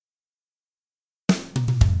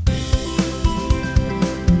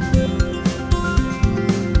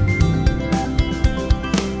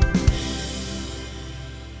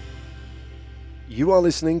You are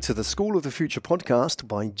listening to the School of the Future podcast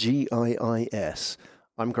by GIIS.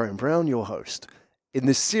 I'm Graham Brown, your host. In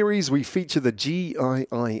this series, we feature the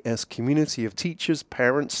GIIS community of teachers,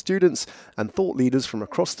 parents, students, and thought leaders from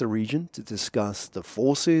across the region to discuss the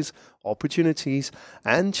forces, opportunities,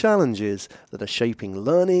 and challenges that are shaping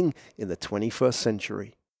learning in the 21st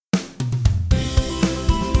century.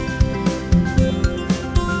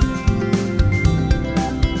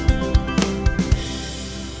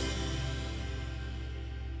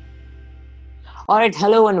 All right,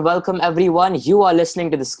 hello and welcome everyone. You are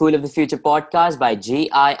listening to the School of the Future podcast by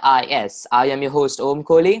GIIS. I am your host,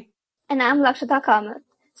 Koli. And I'm Lakshita Kamat.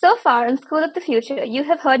 So far in School of the Future, you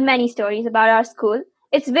have heard many stories about our school,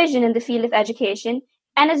 its vision in the field of education,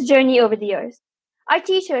 and its journey over the years. Our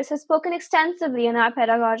teachers have spoken extensively on our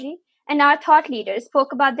pedagogy, and our thought leaders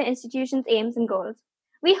spoke about the institution's aims and goals.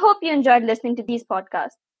 We hope you enjoyed listening to these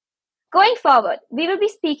podcasts. Going forward, we will be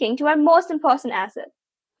speaking to our most important asset,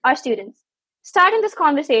 our students. Starting this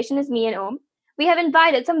conversation is me and Om. We have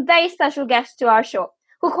invited some very special guests to our show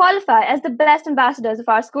who qualify as the best ambassadors of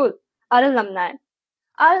our school, our alumni.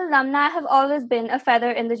 Our alumni have always been a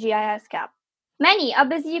feather in the GIIS cap. Many are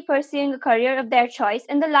busy pursuing a career of their choice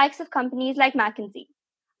in the likes of companies like McKinsey.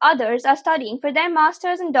 Others are studying for their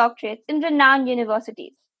Masters and Doctorates in renowned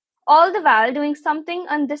universities, all the while doing something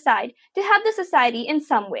on the side to help the society in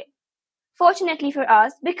some way. Fortunately for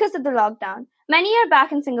us, because of the lockdown, many are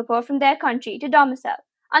back in Singapore from their country to domicile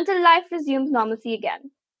until life resumes normalcy again.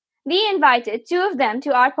 We invited two of them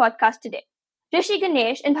to our podcast today, Rishi,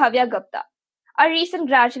 Ganesh, and Bhavya Gupta, are recent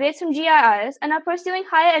graduates from GIIS and are pursuing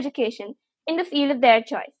higher education in the field of their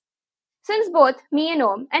choice. Since both me and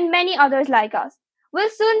Om and many others like us will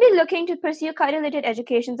soon be looking to pursue career-related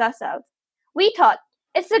educations ourselves, we thought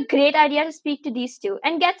it's a great idea to speak to these two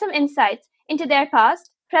and get some insights into their past,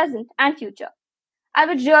 present, and future. I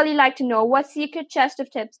would really like to know what secret chest of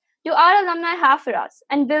tips do our alumni have for us,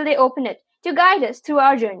 and will they open it to guide us through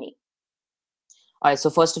our journey? All right, so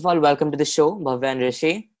first of all, welcome to the show, Bhavya and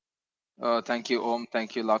Rishi. Thank you, Om.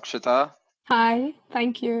 Thank you, Lakshita. Hi,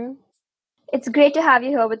 thank you. It's great to have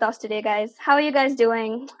you here with us today, guys. How are you guys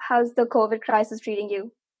doing? How's the COVID crisis treating you?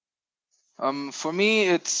 For me,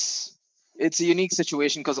 it's a unique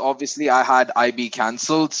situation because obviously I had IB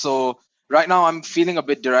cancelled. So right now I'm feeling a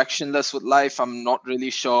bit directionless with life. I'm not really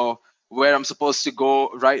sure where I'm supposed to go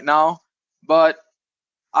right now, but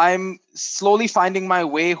I'm slowly finding my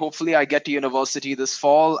way. Hopefully I get to university this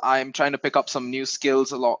fall. I'm trying to pick up some new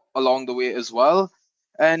skills along the way as well.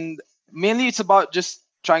 And mainly it's about just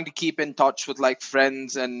trying to keep in touch with like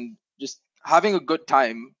friends and just having a good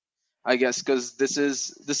time, I guess, because this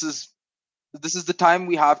is the time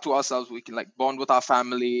we have to ourselves. We can like bond with our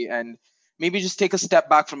family and maybe just take a step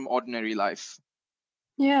back from ordinary life.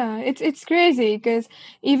 Yeah, it's crazy because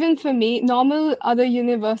even for me, normal other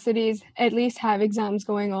universities at least have exams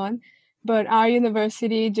going on, but our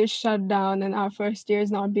university just shut down and our first year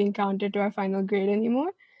is not being counted to our final grade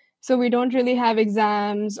anymore. So we don't really have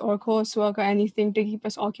exams or coursework or anything to keep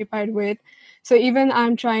us occupied with. So even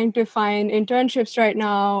I'm trying to find internships right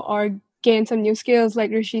now or gain some new skills, like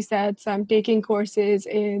Rishi said. So I'm taking courses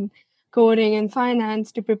in coding and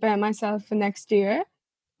finance to prepare myself for next year,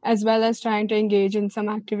 as well as trying to engage in some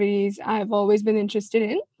activities I've always been interested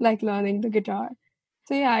in, like learning the guitar.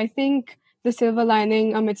 So, yeah, I think the silver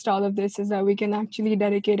lining amidst all of this is that we can actually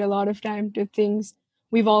dedicate a lot of time to things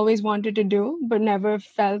we've always wanted to do, but never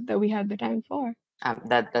felt that we had the time for.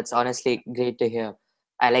 That's honestly great to hear.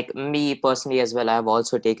 I like me personally as well. I've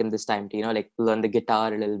also taken this time to like learn the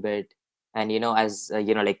guitar a little bit, and as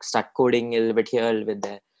like start coding a little bit here, a little bit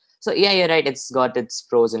there. So yeah, you're right. It's got its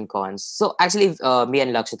pros and cons. So actually, me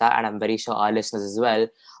and Lakshita, and I'm very sure our listeners as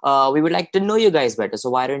well, we would like to know you guys better.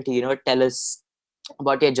 So why don't you tell us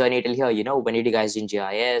about your journey till here? When did you guys join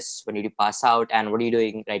GIS? When did you pass out? And what are you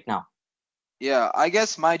doing right now? Yeah, I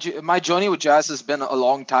guess my journey with jazz has been a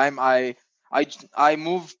long time. I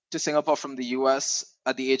moved to Singapore from the US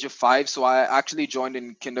at the age of 5, so I actually joined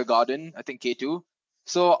in kindergarten, I think K2.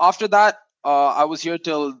 So after that, I was here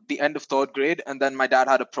till the end of 3rd grade, and then my dad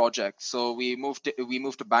had a project, so we moved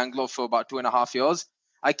to Bangalore for about 2.5 years.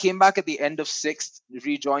 I came back at the end of 6th,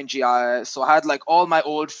 rejoined GIS, so I had like all my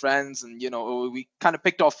old friends, and we kind of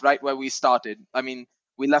picked off right where we started. I mean,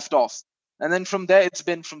 we left off. And then from there, it's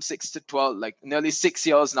been from 6 to 12, like nearly 6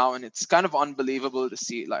 years now. And it's kind of unbelievable to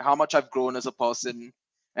see like how much I've grown as a person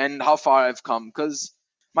and how far I've come. Because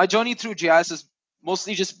my journey through GIS has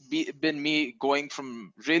mostly just been me going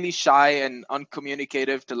from really shy and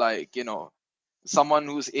uncommunicative to like, someone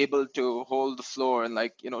who's able to hold the floor and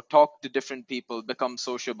like, talk to different people, become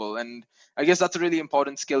sociable. And I guess that's a really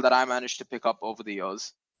important skill that I managed to pick up over the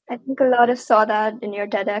years. I think a lot of saw that in your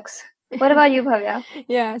TEDx. What about you, Bhavya?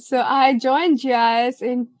 Yeah, so I joined GIS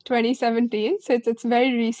in 2017, so it's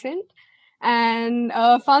very recent. And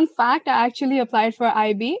fun fact, I actually applied for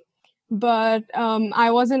IB, but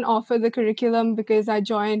I wasn't offered the curriculum because I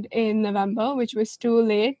joined in November, which was too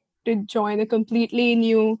late to join a completely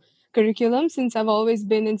new curriculum since I've always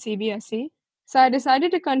been in CBSE. So I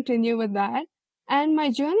decided to continue with that. And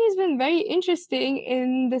my journey has been very interesting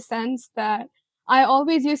in the sense that I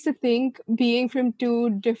always used to think being from two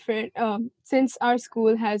different, since our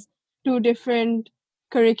school has two different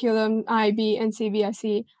curriculum, IB and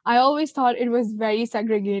CBSE, I always thought it was very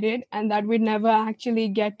segregated and that we'd never actually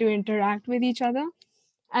get to interact with each other.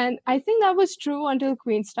 And I think that was true until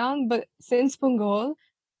Queenstown, but since Punggol,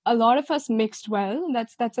 a lot of us mixed well.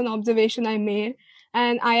 That's an observation I made.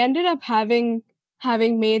 And I ended up having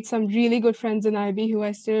made some really good friends in IB who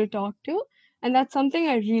I still talk to. And that's something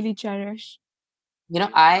I really cherish.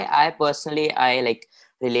 I personally, I like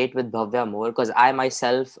relate with Bhavya more because I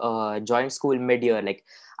myself joined school mid-year. Like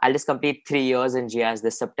I'll just complete 3 years in GIS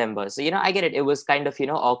this September. So, I get it. It was kind of,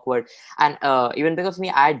 awkward. And even because of me,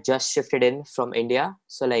 I had just shifted in from India.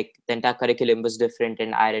 So like the entire curriculum was different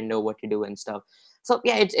and I didn't know what to do and stuff. So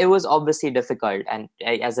yeah, it was obviously difficult. And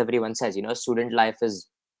as everyone says, student life is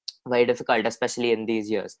very difficult, especially in these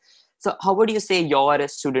years. So how would you say your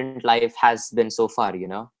student life has been so far,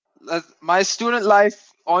 My student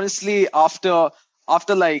life, honestly, after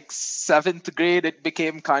like seventh grade, it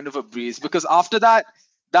became kind of a breeze because after that,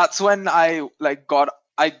 that's when I got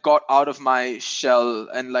out of my shell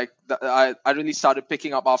and I really started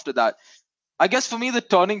picking up after that. I guess for me the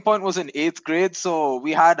turning point was in eighth grade. So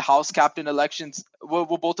we had house captain elections. Were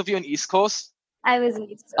both of you in East Coast? I was in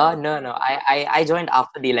East No. I joined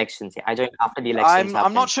after the elections. Yeah, I joined after the elections I'm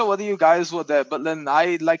not happened. sure whether you guys were there, but then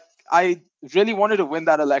I really wanted to win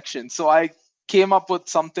that election, so I came up with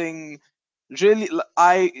something really.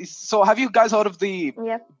 So have you guys heard of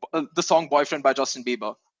Yep. the song "Boyfriend" by Justin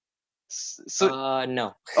Bieber? So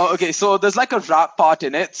No. okay, so there's like a rap part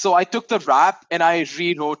in it. So I took the rap and I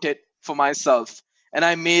rewrote it for myself, and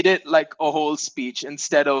I made it like a whole speech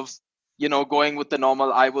instead of going with the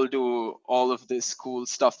normal "I will do all of this cool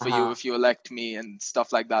stuff for you Uh-huh. if you elect me" and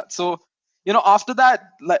stuff like that. So after that,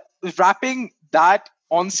 like rapping that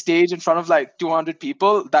on stage in front of like 200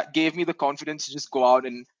 people, that gave me the confidence to just go out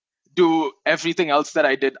and do everything else that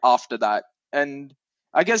I did after that. And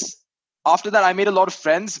I guess after that I made a lot of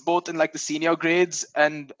friends both in like the senior grades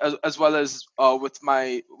and as well as with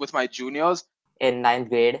my juniors. In ninth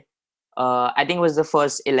grade, I think it was the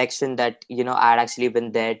first election that I had actually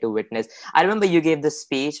been there to witness. I remember you gave the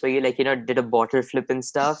speech where you did a bottle flip and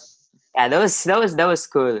stuff. Yeah, that was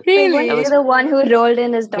cool. Wait, Really? weren't you the one who rolled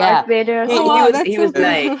in as Darth Yeah, Vader or he, Oh he wow, was that's he so was cool.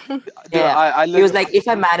 like, Dude, yeah, I he was like, if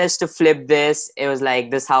I managed to flip this, it was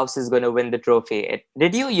like this house is going to win the trophy.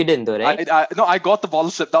 Did you? You didn't though, right? no, I got the ball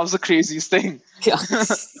flip. That was the craziest thing.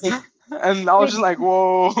 And I was just like,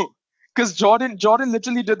 whoa, because Jordan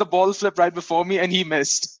literally did the ball flip right before me and he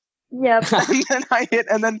missed. Yep. And then I hit,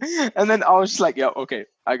 and then I was just like, yeah, okay,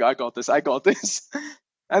 I got this.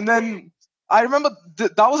 And then I remember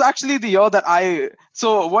that was actually the year that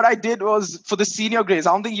so what I did was for the senior grades.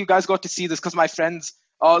 I don't think you guys got to see this because my friends.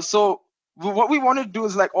 So what we wanted to do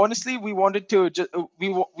is like honestly, we wanted to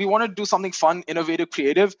we wanted to do something fun, innovative,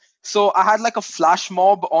 creative. So I had like a flash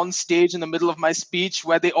mob on stage in the middle of my speech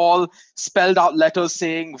where they all spelled out letters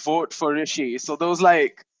saying "Vote for Rishi." So there was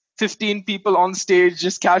like 15 people on stage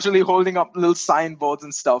just casually holding up little signboards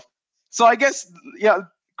and stuff. So I guess, yeah,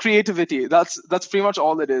 creativity. That's pretty much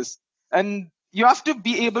all it is. And you have to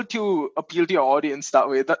be able to appeal to your audience that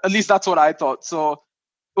way. At least that's what I thought. So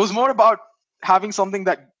it was more about having something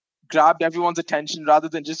that grabbed everyone's attention rather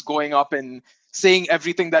than just going up and saying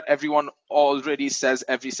everything that everyone already says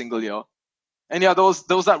every single year. And yeah, there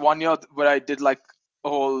was that one year where I did like a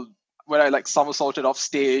whole where I like somersaulted off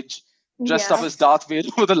stage, dressed up Yeah. as Darth Vader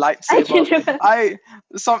with a I lightsaber. can remember.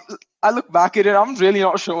 I look back at it, I'm really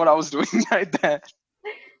not sure what I was doing right there.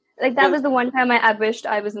 Like that was the one time I wished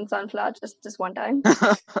I was in Sunflower. Just one time.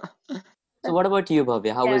 So what about you,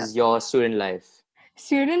 Bhavya? How Yeah. was your student life?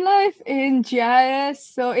 Student life in GIS.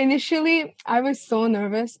 So initially, I was so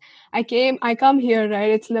nervous. I come here,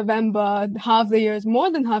 right? It's November,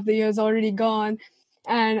 more than half the year is already gone.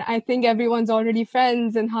 And I think everyone's already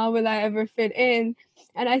friends, and how will I ever fit in?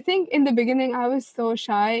 And I think in the beginning, I was so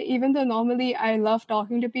shy. Even though normally I love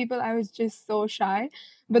talking to people, I was just so shy.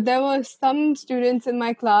 But there were some students in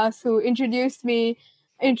my class who introduced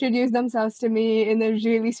themselves to me in a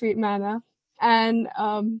really sweet manner, and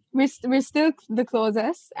we're still the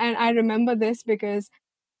closest. And I remember this because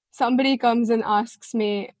somebody comes and asks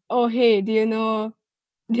me, oh hey, do you know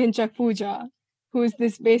Dhinchak Pooja, who's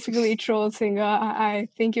this basically troll singer. I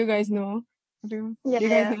think you guys know. Do you guys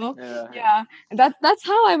Yeah. know? Yeah. Yeah, that's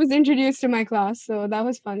how I was introduced to my class, so that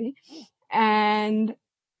was funny. And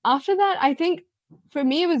after that, I think for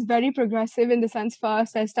me it was very progressive in the sense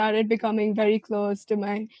first I started becoming very close to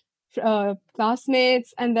my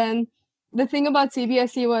classmates, and then the thing about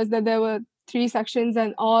CBSE was that there were three sections,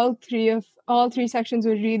 and all three sections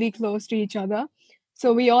were really close to each other.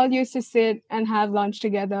 So we all used to sit and have lunch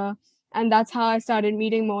together, and that's how I started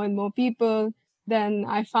meeting more and more people. Then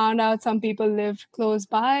I found out some people lived close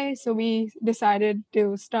by, so we decided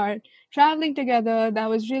to start traveling together. That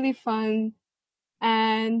was really fun.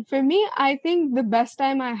 And for me, I think the best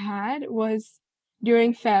time I had was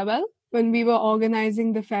during farewell when we were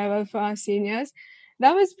organizing the farewell for our seniors.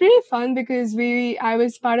 That was pretty fun because I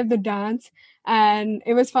was part of the dance, and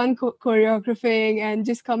it was fun choreographing and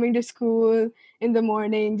just coming to school in the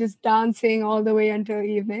morning, just dancing all the way until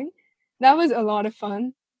evening. That was a lot of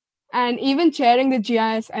fun. And even chairing the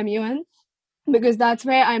GIS MUN, because that's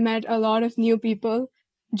where I met a lot of new people,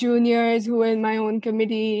 juniors who were in my own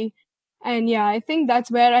committee. And yeah, I think that's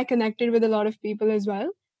where I connected with a lot of people as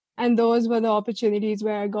well. And those were the opportunities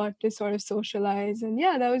where I got to sort of socialize. And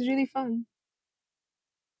yeah, that was really fun.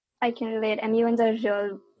 I can relate. MUN's a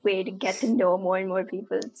real way to get to know more and more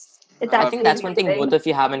people. It's I actually think that's one thing amazing. both of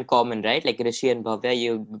you have in common, right? Like Rishi and Bhavya,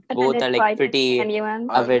 you both Attended are like quite pretty MUN.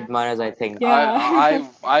 avid runners, I think. Yeah.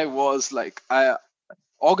 I was like,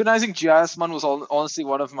 organizing GIS man was honestly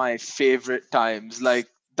one of my favorite times. Like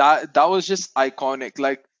that was just iconic.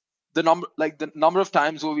 Like the number of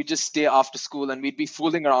times where we just stay after school and we'd be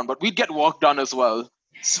fooling around, but we'd get work done as well.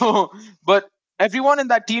 So, but everyone in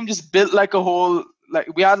that team just built like a whole, like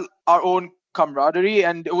we had our own camaraderie,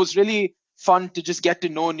 and it was really fun to just get to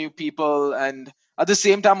know new people. And at the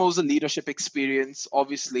same time, it was a leadership experience,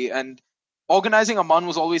 obviously. And organizing a MUN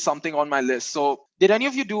was always something on my list. So, did any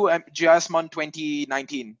of you do GIS MUN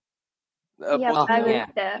 2019? Yeah, Oh, I was yeah.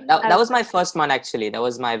 there. That was my first one, actually. That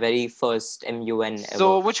was my very first MUN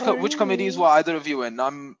So, ever. which committees were either of you in?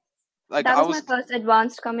 I'm like That I was my was. first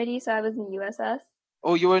advanced committee, so I was in USS.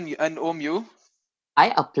 Oh, you were in and OMU.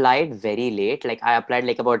 I applied very late. Like I applied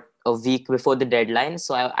like about a week before the deadline.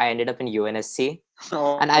 So I ended up in UNSC.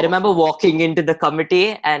 Oh. And I remember walking into the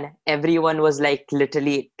committee and everyone was like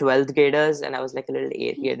literally 12th graders. And I was like a little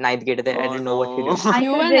 9th grader there. I didn't know what to do. I could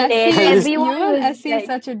relate. Everyone was UNSC like, is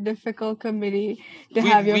such a difficult committee to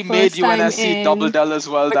have your We made first time UNSC double in. dell as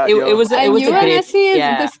well But that it year. was And a great, UNSC is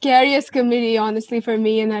yeah. the scariest committee, honestly, for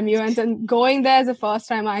me in MUNs. And going there as a first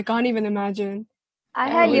time, I can't even imagine. I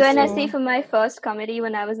Yeah, had it was UNSC for my first committee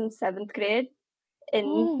when I was in 7th grade, and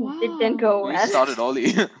Oh, it didn't wow. go We well. started early.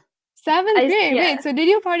 7th grade. Yeah. Wait, so did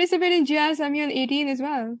you participate in GIS MUN 18 as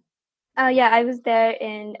well? Yeah, I was there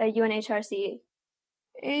in UNHRC.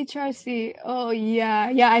 HRC. Oh, yeah.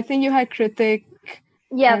 Yeah, I think you had Kritik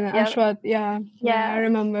Yep, and yep. Ashwath. Yeah, I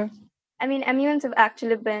remember. I mean, MUNs have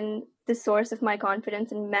actually been the source of my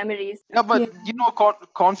confidence and memories. Yeah, but you know,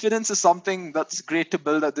 confidence is something that's great to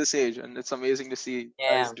build at this age, and it's amazing to see you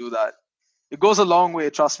guys do that. It goes a long way,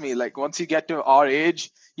 trust me. Like once you get to our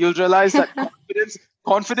age, you'll realize that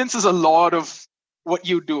confidence is a lot of what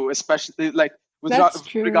you do, especially like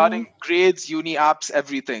regarding grades, uni apps,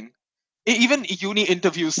 everything. Even uni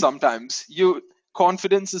interviews sometimes.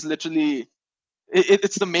 Confidence is literally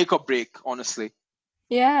it's the make or break, honestly.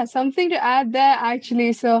 Yeah, something to add there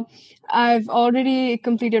actually. So I've already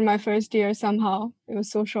completed my first year somehow. It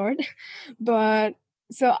was so short. But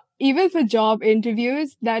so even for job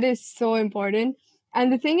interviews, that is so important.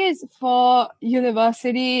 And the thing is, for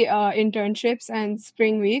university internships and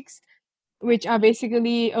spring weeks, which are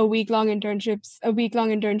basically a week-long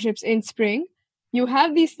internships in spring, you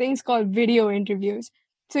have these things called video interviews.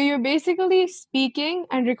 So you're basically speaking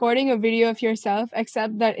and recording a video of yourself,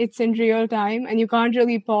 except that it's in real time and you can't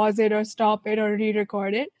really pause it or stop it or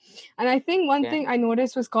re-record it. And I think one thing I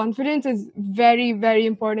noticed was confidence is very, very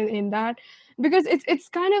important in that, because it's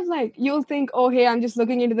kind of like you'll think, oh, hey, I'm just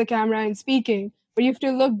looking into the camera and speaking, but you have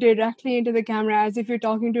to look directly into the camera as if you're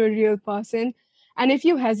talking to a real person. And if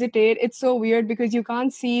you hesitate, it's so weird because you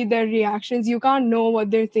can't see their reactions. You can't know what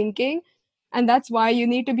they're thinking. And that's why you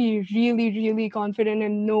need to be really, really confident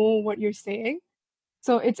and know what you're saying.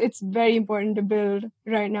 So it's very important to build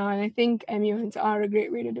right now. And I think MUNs are a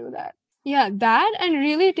great way to do that. Yeah, that and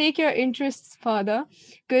really take your interests further.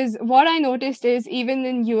 Because what I noticed is even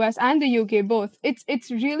in US and the UK both,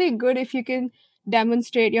 it's really good if you can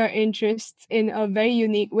demonstrate your interests in a very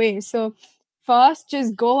unique way. So first,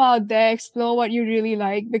 just go out there, explore what you really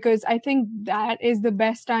like, because I think that is the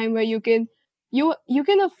best time where you can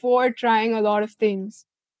afford trying a lot of things.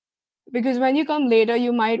 because when you come later,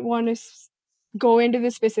 you might want to go into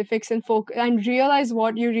the specifics and focus and realize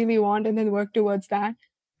what you really want and then work towards that.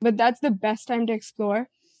 But that's the best time to explore.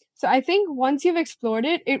 So I think once you've explored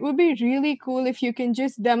it, it would be really cool if you can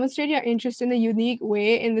just demonstrate your interest in a unique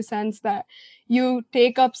way, in the sense that you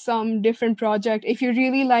take up some different project. If you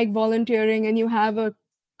really like volunteering and you have a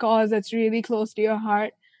cause that's really close to your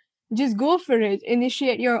heart, just go for it.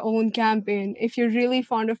 Initiate your own campaign. If you're really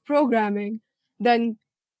fond of programming, then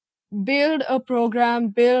build a program,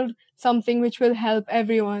 build something which will help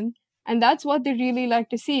everyone. And that's what they really like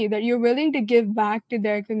to see, that you're willing to give back to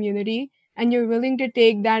their community and you're willing to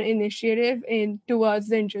take that initiative in towards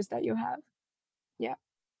the interest that you have. Yeah.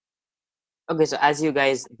 Okay, so as you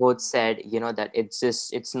guys both said, that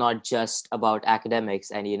it's not just about academics,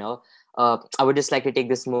 and I would just like to take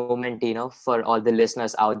this moment, for all the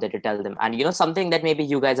listeners out there to tell them, and something that maybe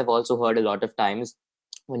you guys have also heard a lot of times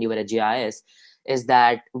when you were at GIS, is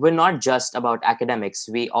that we're not just about academics.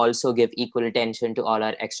 We also give equal attention to all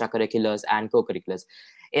our extracurriculars and co-curriculars.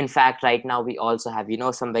 In fact, right now we also have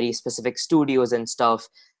some very specific studios and stuff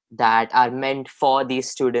that are meant for these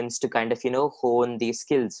students to kind of hone these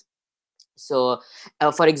skills. So,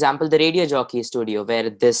 for example, the Radio Jockey Studio, where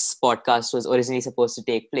this podcast was originally supposed to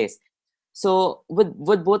take place. So,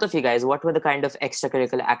 with both of you guys, what were the kind of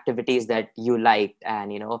extracurricular activities that you liked,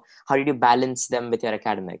 and how did you balance them with your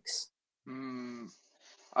academics?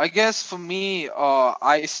 I guess for me,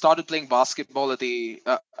 I started playing basketball at the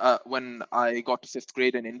when I got to fifth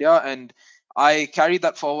grade in India, and I carried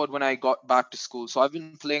that forward when I got back to school. So I've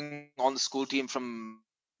been playing on the school team from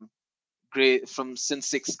since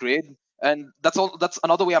sixth grade, and that's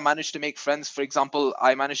another way I managed to make friends. For example,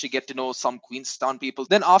 I managed to get to know some Queenstown people.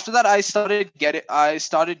 Then after that, I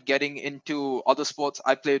started getting into other sports.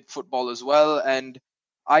 I played football as well, and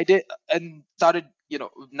I did and started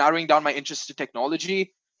narrowing down my interest to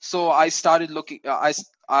technology. So I started looking.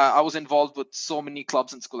 I was involved with so many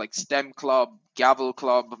clubs in school, like STEM club, Gavel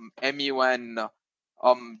club, MUN,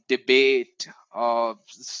 debate,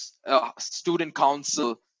 student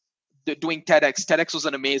council, doing TEDx. TEDx was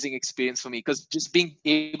an amazing experience for me, because just being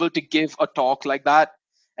able to give a talk like that,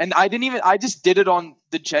 and I just did it on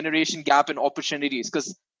the generation gap and opportunities,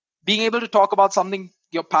 because being able to talk about something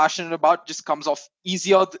you're passionate about just comes off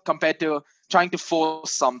easier compared to trying to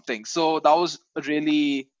force something. So that was a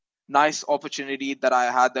really nice opportunity that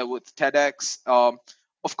I had there with TEDx.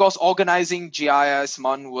 Of course, organizing GIIS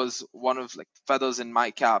MUN was one of like feathers in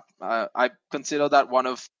my cap. I consider that one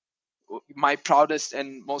of my proudest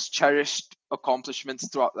and most cherished accomplishments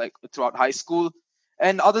throughout high school.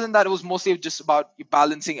 And other than that, it was mostly just about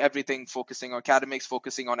balancing everything, focusing on academics,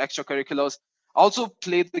 focusing on extracurriculars. I also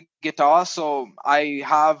played the guitar, so I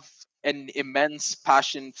have an immense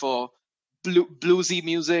passion for bluesy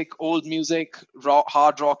music, old music,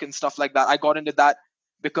 hard rock, and stuff like that. I got into that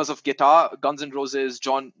because of guitar. Guns N' Roses,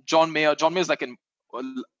 John Mayer. John Mayer is like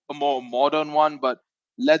a more modern one, but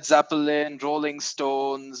Led Zeppelin, Rolling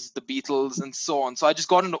Stones, the Beatles, and so on. So I just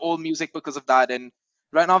got into old music because of that. And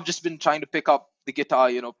right now I've just been trying to pick up the guitar,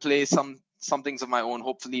 play some things of my own,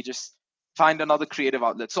 hopefully just find another creative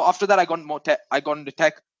outlet. So after that, I got into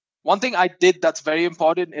tech. One thing I did that's very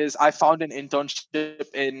important is I found an internship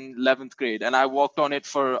in 11th grade, and I worked on it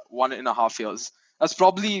for 1.5 years. That's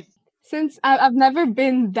probably... Since I've never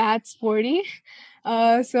been that sporty,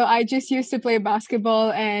 so I just used to play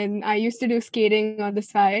basketball and I used to do skating on the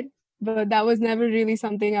side, but that was never really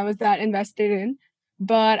something I was that invested in.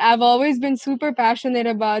 But I've always been super passionate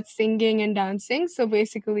about singing and dancing, so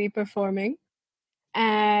basically performing.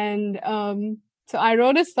 And so I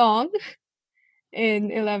wrote a song in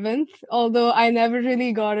 11th, although I never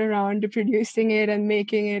really got around to producing it and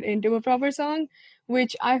making it into a proper song,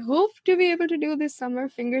 which I hope to be able to do this summer.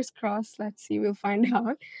 Fingers crossed. Let's see, we'll find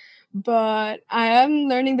out. But I am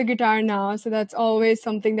learning the guitar now, so that's always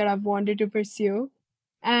something that I've wanted to pursue.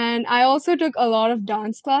 And I also took a lot of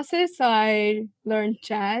dance classes. So I learned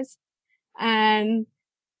jazz, and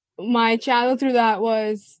my channel through that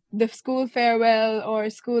was the school farewell or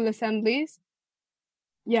school assemblies.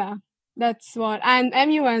 Yeah, that's what. And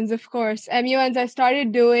MUNs, of course. MUNs I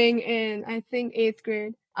started doing in, I think, 8th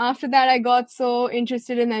grade. After that, I got so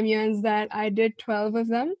interested in MUNs that I did 12 of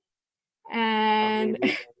them. And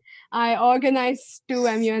I organized 2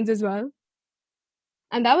 MUNs as well.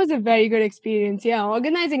 And that was a very good experience. Yeah,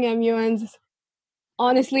 organizing MUNs,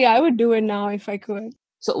 honestly, I would do it now if I could.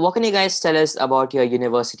 So what can you guys tell us about your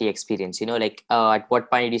university experience? At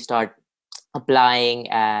what point did you start applying,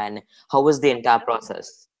 and how was the entire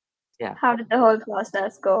process? Yeah. How did the whole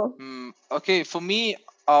process go? Okay, for me,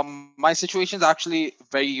 my situation is actually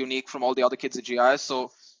very unique from all the other kids at GIS.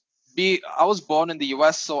 So I was born in the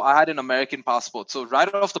US, so I had an American passport. So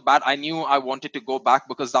right off the bat, I knew I wanted to go back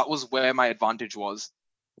because that was where my advantage was.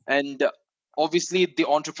 And obviously, the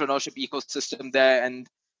entrepreneurship ecosystem there and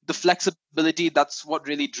the flexibility, that's what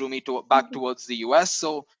really drew me back towards the US.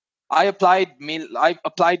 So I applied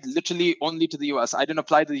literally only to the US. I didn't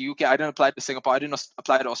apply to the UK. I didn't apply to Singapore. I didn't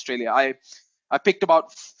apply to Australia. I picked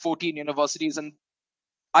about 14 universities, and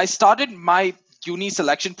I started my uni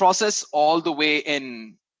selection process all the way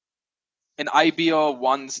in IBR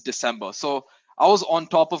 1's December. So I was on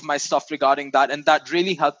top of my stuff regarding that, and that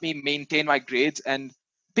really helped me maintain my grades and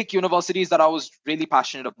pick universities that I was really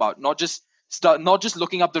passionate about. Not just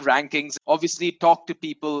looking up the rankings. Obviously, talk to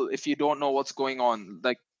people if you don't know what's going on.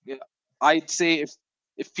 Like, I'd say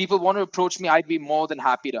if people want to approach me, I'd be more than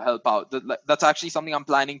happy to help out. That's actually something I'm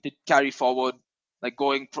planning to carry forward, like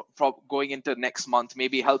going into next month.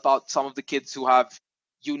 Maybe help out some of the kids who have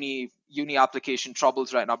uni application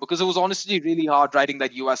troubles right now, because it was honestly really hard writing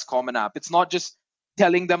that US Common App. It's not just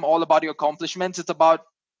telling them all about your accomplishments, it's about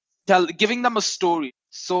giving them a story.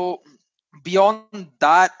 So beyond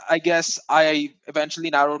that, I guess I eventually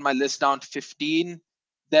narrowed my list down to 15.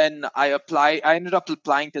 Then I ended up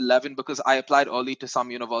applying to 11 because I applied early to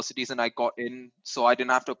some universities and I got in, so I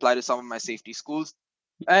didn't have to apply to some of my safety schools.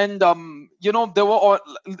 And it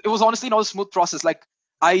was honestly not a smooth process. Like,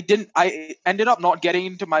 I ended up not getting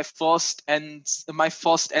into my first and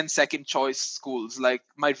second choice schools, like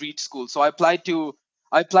my reach school. So I applied to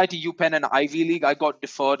UPenn and Ivy League. I got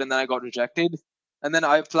deferred and then I got rejected. And then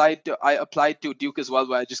I applied to Duke as well,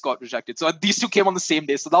 where I just got rejected. So these two came on the same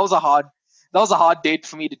day. So that was a hard date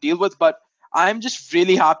for me to deal with. But I'm just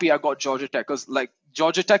really happy I got Georgia Tech, because like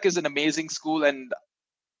Georgia Tech is an amazing school, and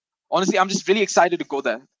honestly, I'm just really excited to go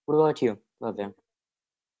there. What about you, Bhavya?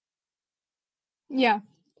 Yeah.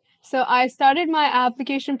 So I started my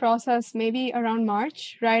application process maybe around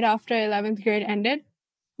March, right after 11th grade ended.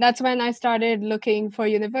 That's when I started looking for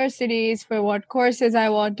universities, for what courses I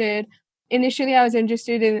wanted. Initially, I was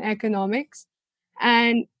interested in economics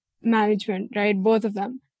and management, right? Both of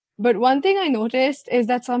them. But one thing I noticed is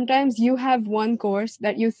that sometimes you have one course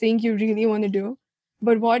that you think you really want to do.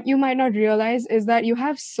 But what you might not realize is that you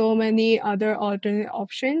have so many other alternate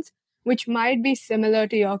options, which might be similar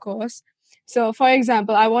to your course. So, for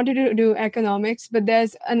example, I wanted to do economics, but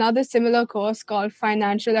there's another similar course called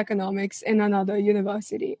financial economics in another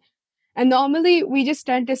university. And normally we just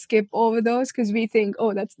tend to skip over those because we think,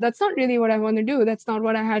 oh, that's not really what I want to do. That's not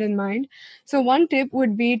what I had in mind. So one tip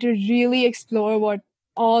would be to really explore what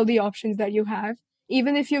all the options that you have.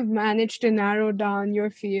 Even if you've managed to narrow down your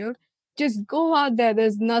field, just go out there.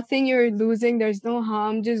 There's nothing you're losing. There's no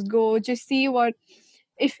harm. Just go, just see what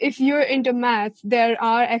if you're into math, there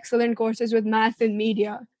are excellent courses with math and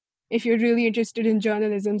media if you're really interested in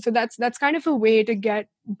journalism. So that's kind of a way to get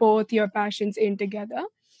both your passions in together.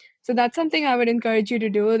 So that's something I would encourage you to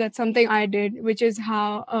do. That's something I did, which is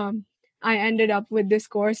how I ended up with this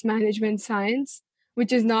course, Management Science,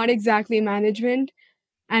 which is not exactly management.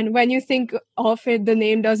 And when you think of it, the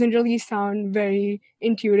name doesn't really sound very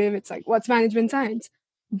intuitive. It's like, what's management science?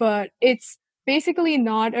 But it's basically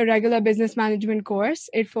not a regular business management course.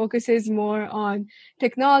 It focuses more on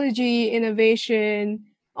technology, innovation,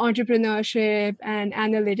 entrepreneurship, and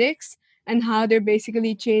analytics, and how they're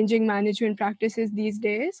basically changing management practices these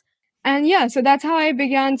days. And yeah, so that's how I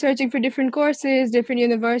began searching for different courses, different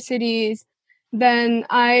universities. Then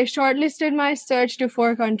I shortlisted my search to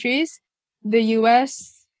 4 countries: the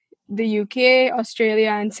US, the UK, Australia,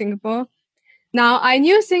 and Singapore. Now, I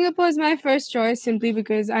knew Singapore is my first choice simply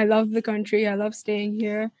because I love the country. I love staying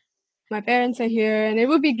here. My parents are here, and it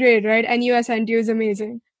would be great, right? NUS NTU is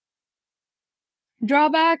amazing.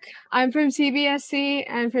 Drawback, I'm from CBSE,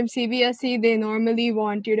 and from CBSE, they normally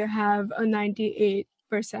want you to have a 98%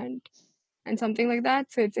 and something like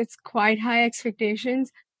that. So it's quite high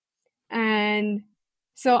expectations. And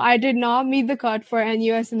so I did not meet the cut for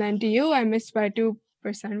NUS and NTU. I missed by 2%,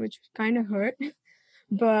 which kind of hurt.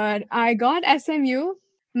 But I got SMU.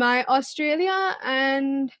 My Australia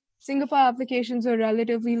and Singapore applications were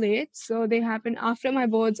relatively late, so they happened after my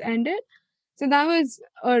boards ended. So that was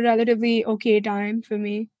a relatively okay time for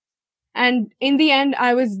me. And in the end,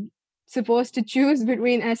 I was supposed to choose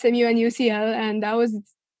between SMU and UCL, and that was,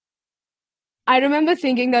 I remember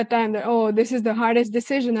thinking that time that, oh, this is the hardest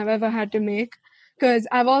decision I've ever had to make, because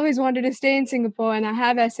I've always wanted to stay in Singapore and I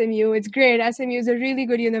have SMU. It's great. SMU is a really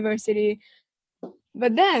good university.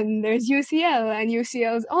 But then there's UCL, and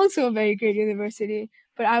UCL is also a very great university.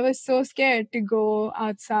 But I was so scared to go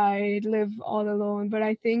outside, live all alone. But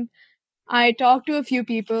I think I talked to a few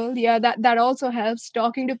people. Yeah, that also helps.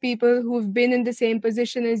 Talking to people who've been in the same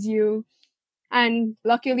position as you And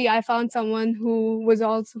luckily, I found someone who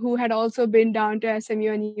had also been down to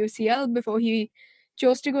SMU and UCL before he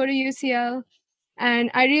chose to go to UCL.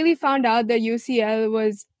 And I really found out that UCL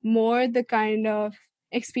was more the kind of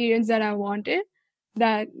experience that I wanted,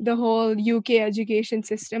 that the whole UK education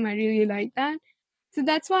system, I really like that. So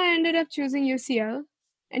that's why I ended up choosing UCL.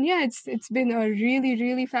 And yeah, it's been a really,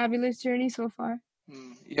 really fabulous journey so far.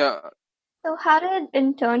 Yeah. So how did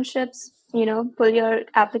internships, pull your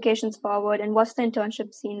applications forward, and what's the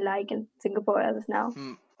internship scene like in Singapore as of now?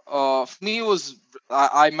 For me, it was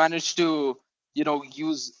I managed to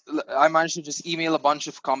I managed to just email a bunch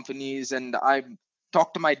of companies, and I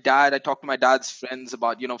talked to my dad. I talked to my dad's friends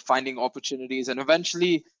about finding opportunities, and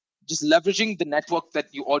eventually just leveraging the network that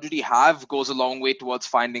you already have goes a long way towards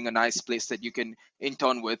finding a nice place that you can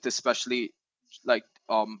intern with, especially like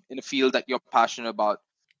in a field that you're passionate about.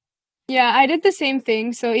 Yeah, I did the same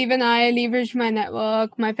thing. So even I leveraged my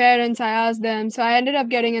network, my parents, I asked them. So I ended up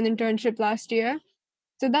getting an internship last year.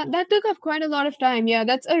 So that took up quite a lot of time. Yeah,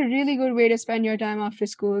 that's a really good way to spend your time after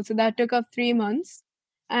school. So that took up 3 months.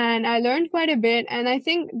 And I learned quite a bit. And I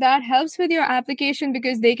think that helps with your application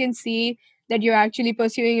because they can see that you're actually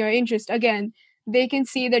pursuing your interest. Again, they can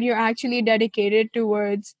see that you're actually dedicated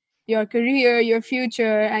towards your career, your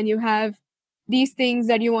future, and you have these things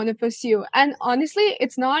that you want to pursue. And honestly,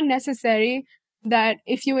 it's not necessary that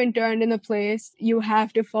if you interned in a place, you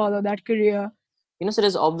have to follow that career. So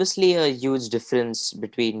there's obviously a huge difference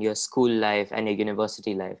between your school life and your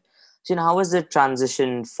university life. So, how was the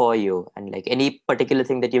transition for you? And like any particular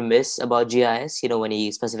thing that you miss about GIS?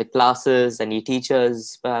 Any specific classes, any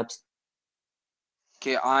teachers, perhaps?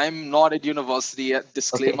 Okay, I'm not at university yet.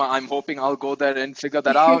 Disclaimer, Okay. I'm hoping I'll go there and figure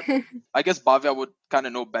that out. I guess Bhavya would kind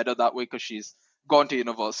of know better that way because she's gone to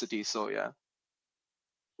university. So, yeah.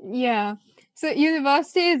 Yeah. So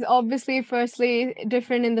university is obviously firstly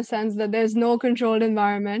different in the sense that there's no controlled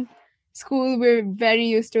environment. School, we're very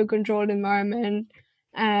used to a controlled environment,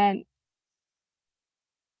 and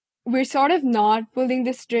we're sort of not pulling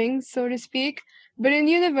the strings, so to speak. But in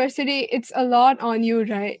university, it's a lot on you,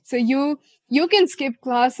 right? So you can skip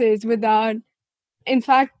classes without, in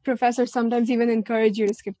fact, professors sometimes even encourage you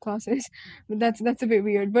to skip classes, but that's a bit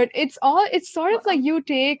weird. But it's sort of like you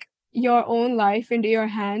take your own life into your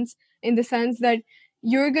hands in the sense that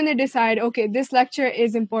you're going to decide, okay, this lecture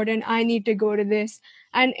is important, I need to go to this.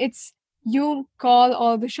 And it's, you call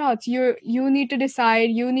all the shots. You need to decide,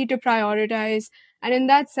 you need to prioritize, and in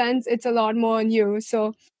that sense it's a lot more on you.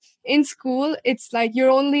 So in school, it's like you're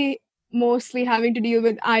only mostly having to deal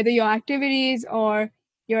with either your activities or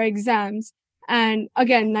your exams, and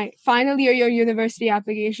again, like final year, your university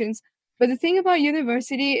applications. But the thing about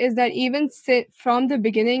university is that even from the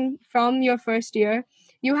beginning, from your first year,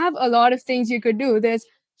 you have a lot of things you could do. There's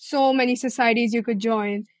so many societies you could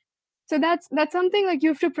join. So that's something like you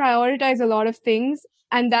have to prioritize a lot of things,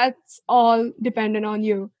 and that's all dependent on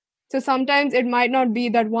you. So sometimes it might not be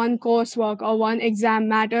that one coursework or one exam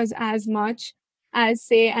matters as much as,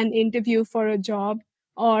 say, an interview for a job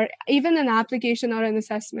or even an application or an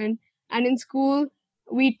assessment. And in school,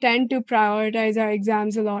 we tend to prioritize our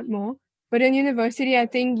exams a lot more. But in university, I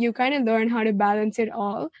think you kind of learn how to balance it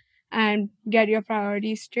all and get your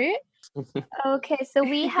priorities straight. Okay, so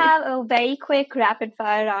we have a very quick rapid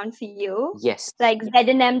fire round for you. Yes. Like Z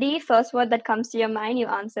and MD, first word that comes to your mind, you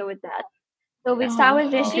answer with that. So we'll start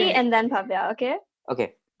with Rishi Okay. and then Bhavya, okay?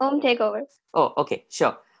 Okay. Take over. Oh, okay,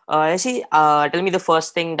 sure. Rishi, tell me the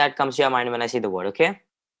first thing that comes to your mind when I say the word, okay?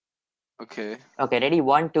 Okay. Okay, ready?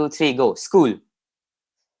 1, 2, 3, go. School.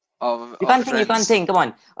 You can't think, come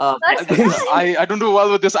on. I don't do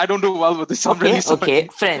well with this. I'm Okay, really sorry. okay.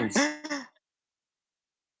 Friends.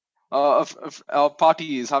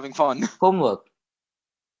 Parties, having fun. Homework.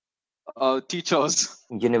 Teachers,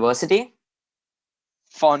 University.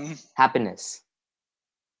 fun. Happiness.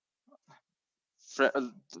 Fre-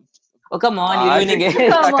 Oh, come on, I you're ruining think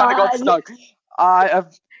it. I Come kind of got on. stuck. I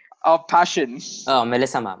have passion. Oh,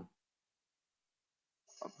 Melissa ma'am.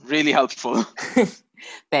 Really helpful.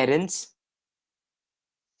 Parents.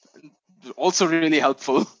 Also really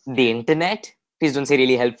helpful. The internet. Please don't say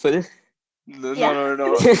really helpful.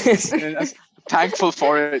 No. Thankful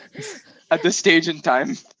for it at this stage in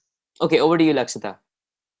time. Okay, over to you, Lakshita.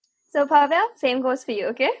 So Bhavya, same goes for you,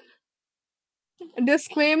 okay?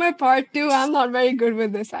 Disclaimer part 2, I'm not very good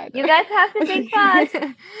with this either. You guys have to think fast.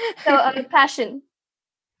 So passion.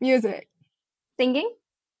 Music. Singing?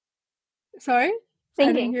 Sorry? I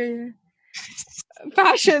didn't Singing. hear you.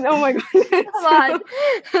 Passion. Oh my god. Come on.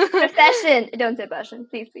 Profession. Don't say passion.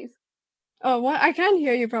 Please. Oh, what? I can't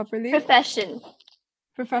hear you properly. Profession.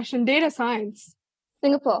 Profession. Data science.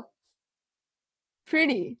 Singapore.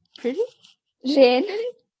 Pretty. Jane.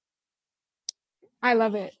 I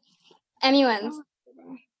love it. Anyone's.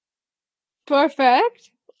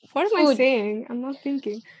 Perfect. What am I Food. saying? I'm not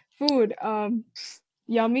thinking. Food.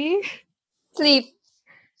 Yummy. Sleep.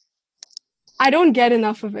 I don't get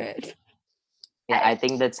enough of it. Yeah, I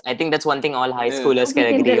think that's one thing all high Yeah. schoolers can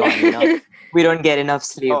We can agree do on. You know, we don't get enough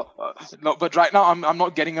sleep. No, but right now I'm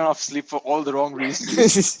not getting enough sleep for all the wrong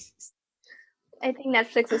reasons. I think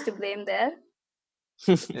Netflix is to blame there.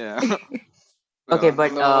 Yeah. Okay,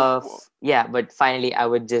 but Yeah. but finally, I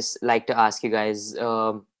would just like to ask you guys,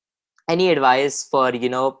 any advice for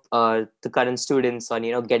the current students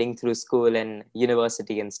on getting through school and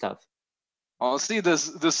university and stuff? Honestly,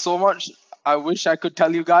 there's so much I wish I could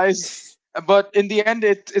tell you guys, but in the end,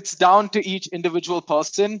 it's down to each individual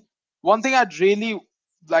person. One thing I'd really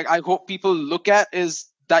I hope people look at is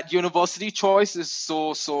that university choice is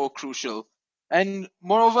so crucial, and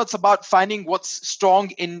moreover, it's about finding what's strong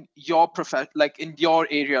in your in your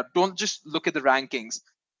area. Don't just look at the rankings,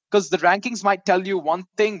 because the rankings might tell you one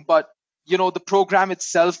thing, but the program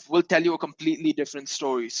itself will tell you a completely different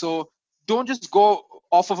story. So don't just go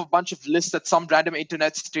off of a bunch of lists that some random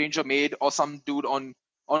internet stranger made or some dude on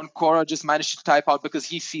Quora just managed to type out because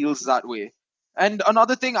he feels that way. And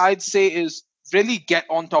another thing I'd say is really get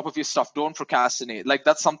on top of your stuff. Don't procrastinate.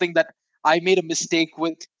 That's something that I made a mistake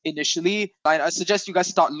with initially. I suggest you guys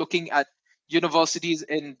start looking at universities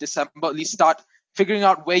in December. At least start figuring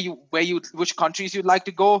out which countries you'd like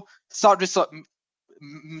to go. Start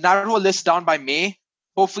narrow a list down by May.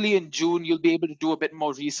 Hopefully in June, you'll be able to do a bit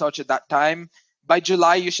more research at that time. By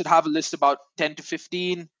July, you should have a list about 10 to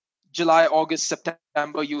 15. July, August,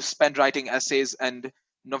 September, you spend writing essays. And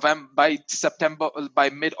by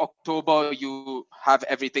mid-October, you have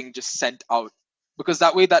everything just sent out. Because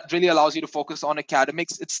that way, that really allows you to focus on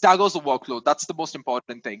academics. It staggers the workload. That's the most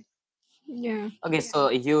important thing. Yeah. Okay, so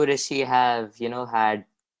you, Rishi, have had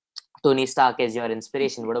Tony Stark as your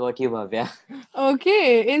inspiration. What about you, Bhavya?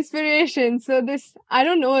 Okay, inspiration. So I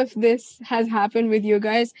don't know if this has happened with you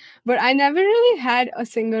guys, but I never really had a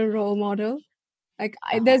single role model.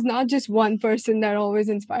 There's not just one person that always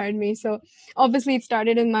inspired me. So obviously it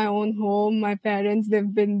started in my own home. My parents,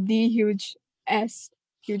 they've been the huge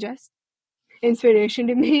huge S inspiration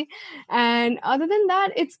to me. And other than that,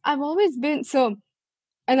 I've always been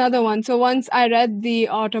another one. So once I read the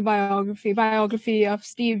biography of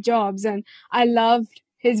Steve Jobs, and I loved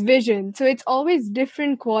his vision. So it's always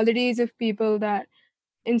different qualities of people that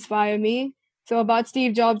inspire me. So about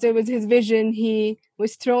Steve Jobs, it was his vision. He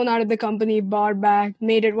was thrown out of the company, bought back,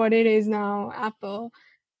 made it what it is now, Apple.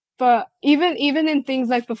 But even in things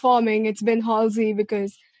like performing, it's been Halsey,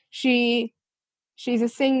 because she's a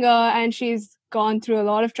singer and she's gone through a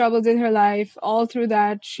lot of troubles in her life. All through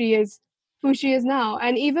that, she is who she is now.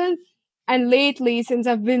 And lately, since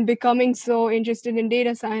I've been becoming so interested in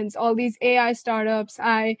data science, all these AI startups,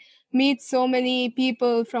 I meet so many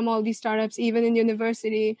people from all these startups, even in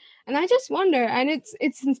university. And I just wonder, and it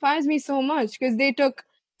inspires me so much, because they took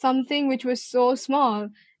something which was so small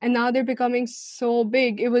and now they're becoming so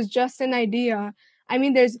big. It was just an idea. I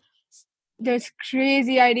mean, there's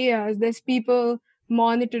crazy ideas. There's people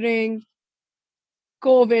monitoring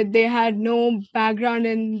COVID. They had no background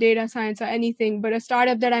in data science or anything, but a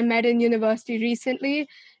startup that I met in university recently,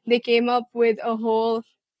 they came up with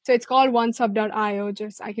so it's called onesub.io,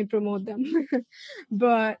 just I can promote them.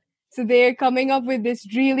 But so they're coming up with this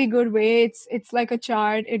really good way. It's like a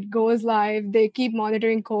chart. It goes live. They keep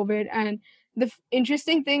monitoring COVID. And the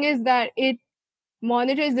interesting thing is that it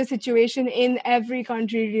monitors the situation in every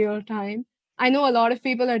country real time. I know a lot of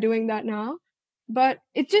people are doing that now, but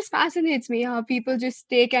it just fascinates me how people just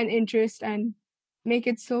take an interest and make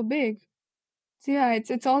it so big. So yeah,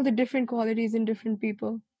 it's all the different qualities in different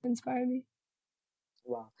people inspire me.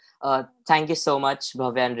 Wow. Thank you so much,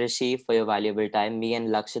 Bhavya and Rishi, for your valuable time. Me and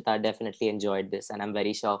Lakshita definitely enjoyed this, and I'm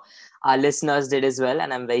very sure our listeners did as well.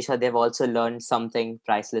 And I'm very sure they've also learned something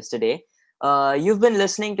priceless today. You've been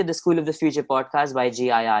listening to the School of the Future podcast by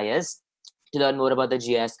GIIS. To learn more about the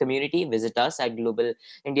GIIS community, visit us at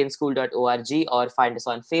globalindianschool.org or find us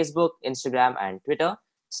on Facebook, Instagram, and Twitter.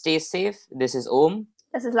 Stay safe. This is Om.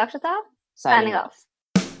 This is Lakshita, Signing signing off. off.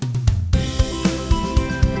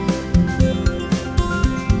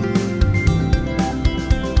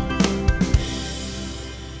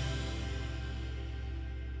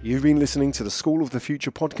 You've been listening to the School of the Future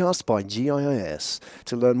podcast by GIIS.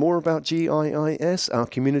 To learn more about GIIS, our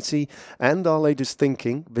community, and our latest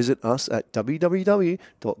thinking, visit us at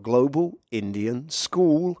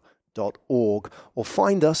www.globalindianschool.org or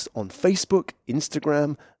find us on Facebook,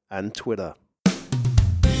 Instagram, and Twitter.